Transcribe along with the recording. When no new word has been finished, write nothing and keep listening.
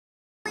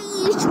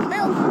herzlich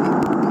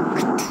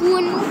willkommen to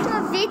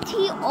another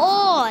video.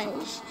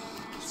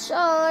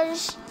 So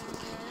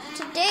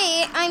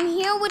today I'm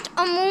here with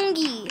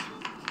Amungi,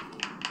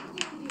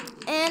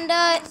 and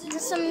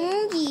this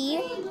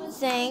Amungi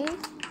thing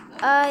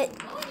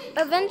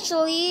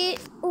eventually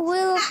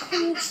will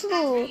come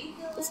true.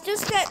 It's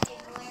just that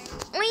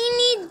we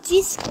need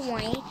this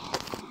guy to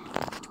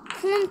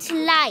come to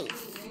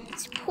life.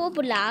 It's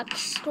Roblox,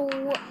 so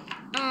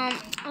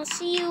I'll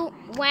see you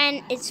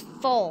when it's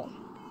full.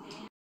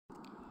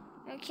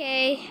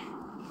 Okay.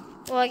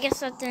 Well, I guess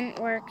that didn't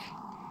work,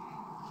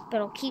 but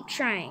I'll keep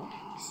trying.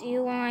 See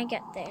you when I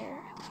get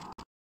there.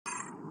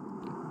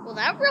 Well,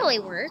 that really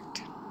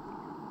worked.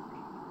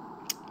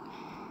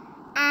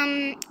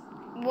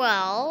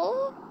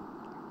 Well,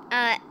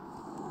 a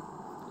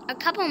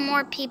couple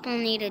more people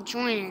need to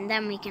join, and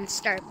then we can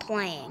start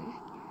playing.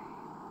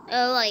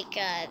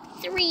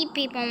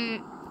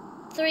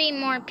 Three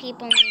more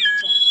people need to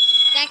join.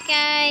 That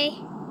guy,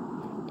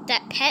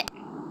 that pet,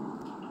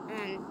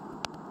 and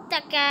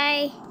that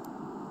guy,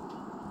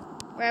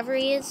 wherever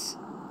he is.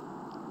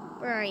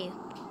 Where are you?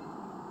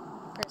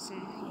 Person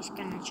who's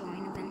gonna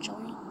join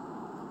eventually.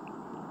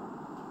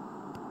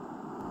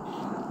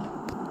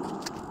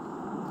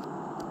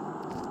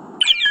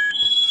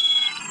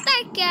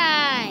 That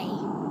guy!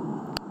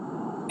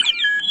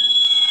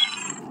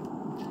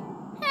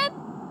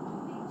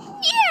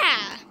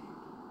 Yeah!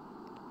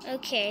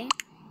 Okay.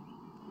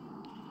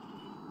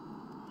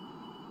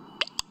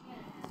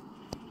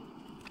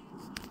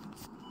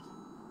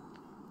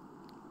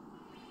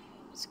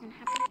 What's gonna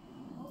happen?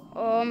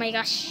 Oh my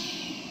gosh.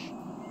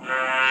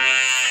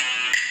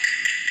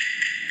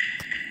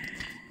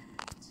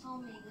 Tell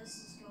me this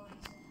is going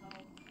to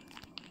help.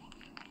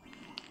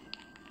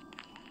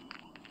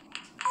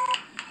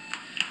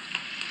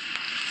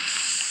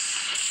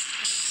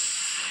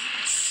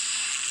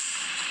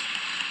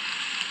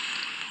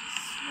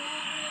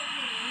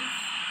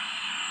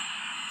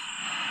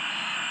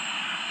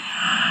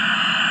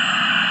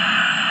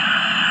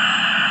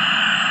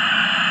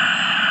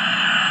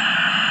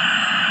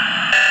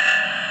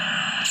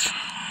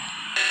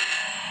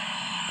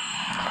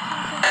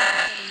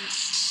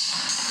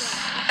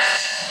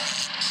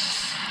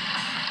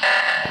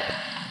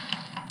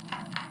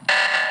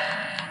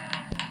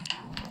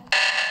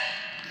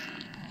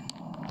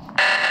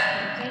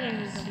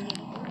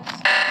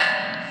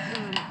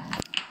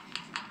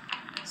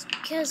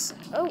 Because,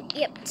 oh,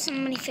 yep,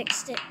 somebody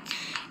fixed it.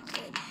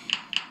 Good.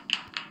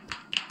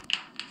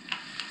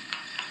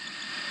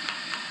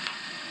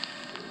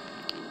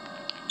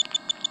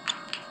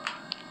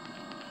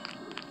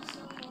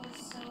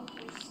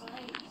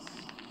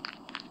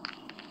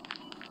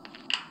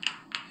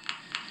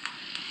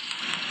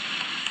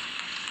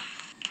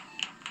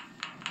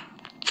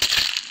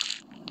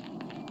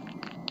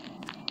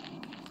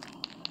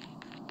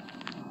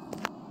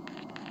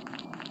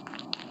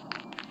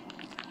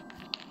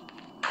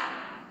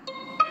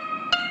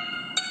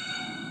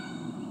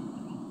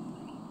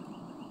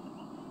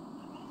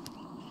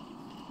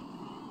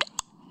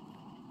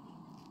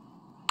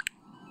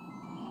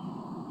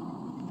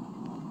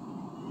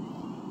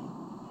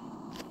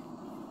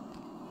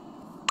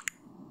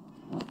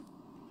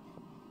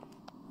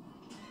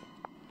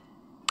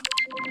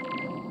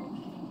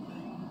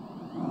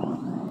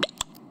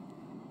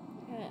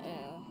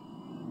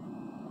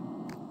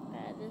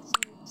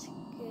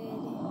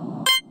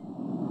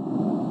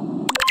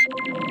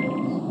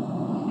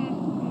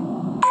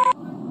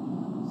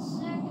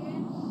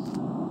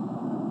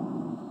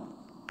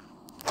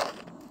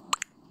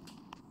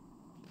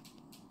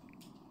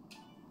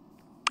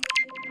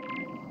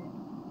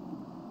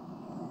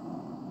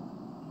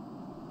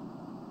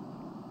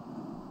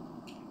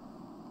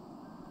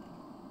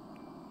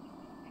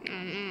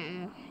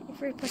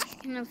 Everybody's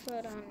gonna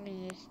vote on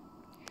me.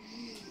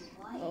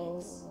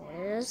 Oh,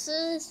 this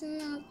is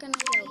not gonna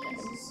go good.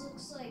 This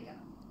looks like a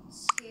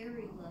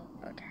scary level.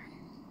 Okay.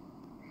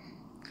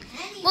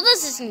 Well,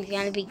 this isn't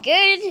gonna be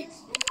good.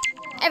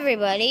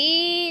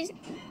 Everybody,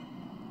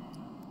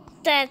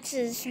 that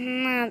is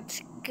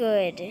not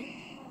good.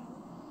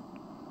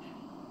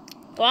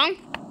 Well,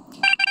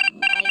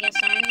 I guess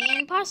I'm the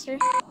imposter.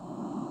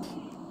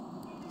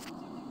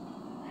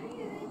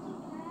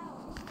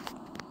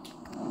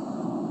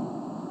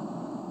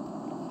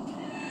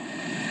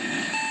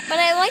 But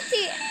I like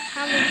the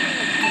Halloween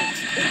updates.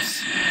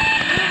 It's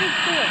really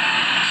cool.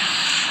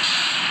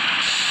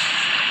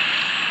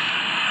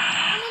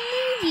 I'm a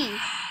movie.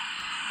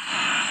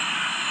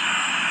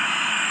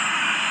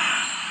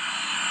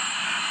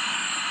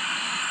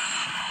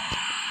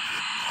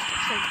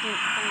 I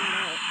didn't find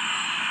out.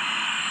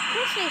 Of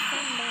course I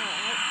found out.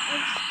 I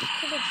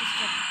could have just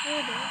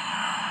reported it.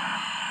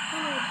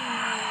 Then it would be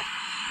more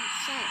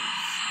sense.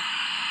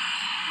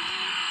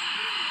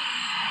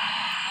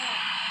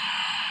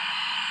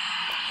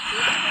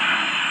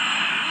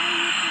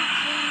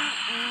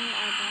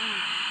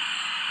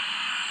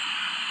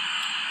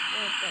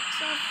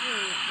 That's all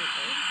very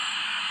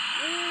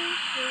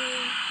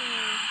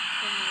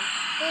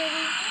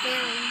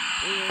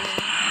weird.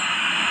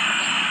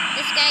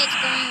 This guy it's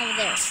going over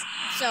there.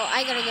 So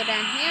I gotta go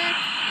down here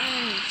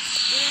and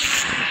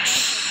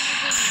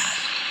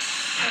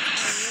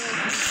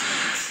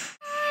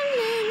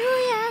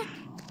hallelujah,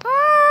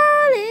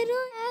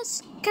 hallelujah,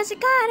 'cause I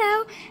got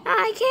out,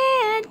 I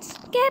can't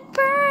get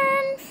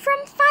burned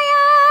from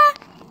fire.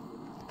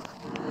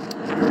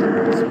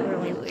 It's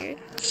really weird.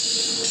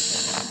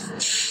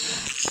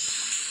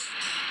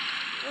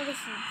 What is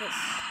this?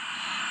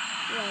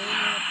 Yeah, we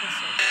know what this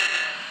is.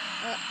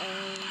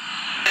 Uh-oh.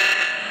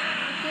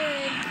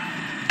 Good.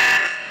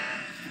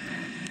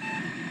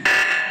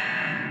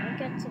 I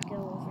got to go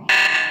over here. I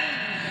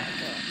gotta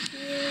go up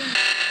here.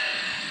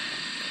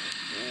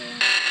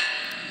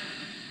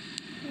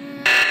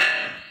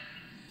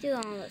 Do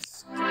all this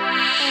stuff.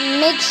 And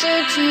make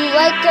sure to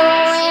like,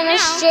 and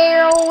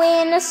share,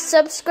 and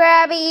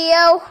subscribe,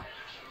 yo.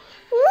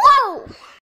 Whoa!